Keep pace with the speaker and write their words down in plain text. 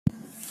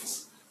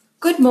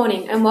Good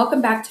morning and welcome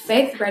back to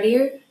Faith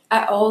Radio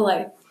at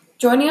Ole.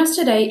 Joining us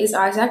today is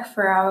Isaac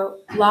for our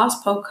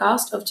last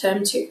podcast of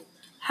Term 2.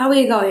 How are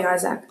you going,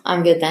 Isaac?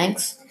 I'm good,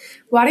 thanks.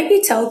 Why don't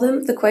you tell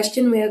them the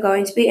question we are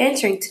going to be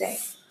answering today?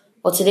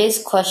 Well,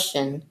 today's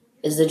question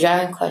is the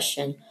driving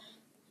question,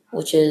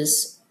 which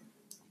is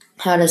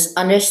how does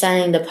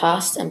understanding the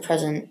past and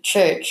present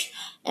church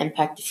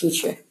impact the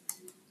future?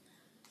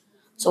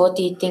 So, what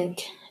do you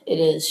think it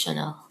is,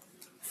 Chanel?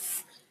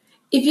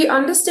 If you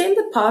understand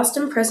the past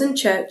and present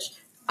church,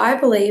 I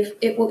believe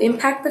it will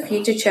impact the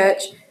future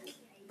church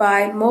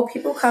by more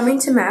people coming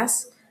to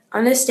Mass,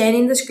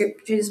 understanding the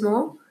scriptures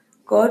more,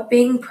 God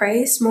being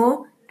praised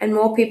more, and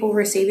more people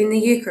receiving the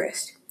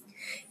Eucharist.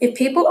 If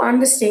people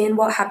understand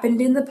what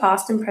happened in the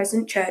past and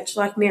present church,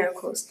 like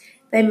miracles,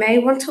 they may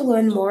want to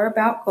learn more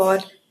about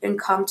God and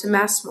come to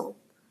Mass more.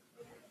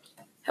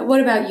 What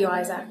about you,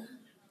 Isaac?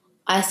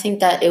 I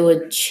think that it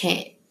would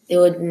change. It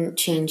wouldn't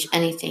change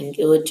anything.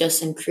 It would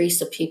just increase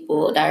the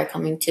people that are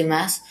coming to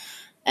Mass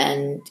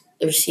and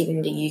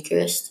receiving the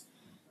Eucharist,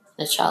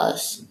 the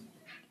chalice.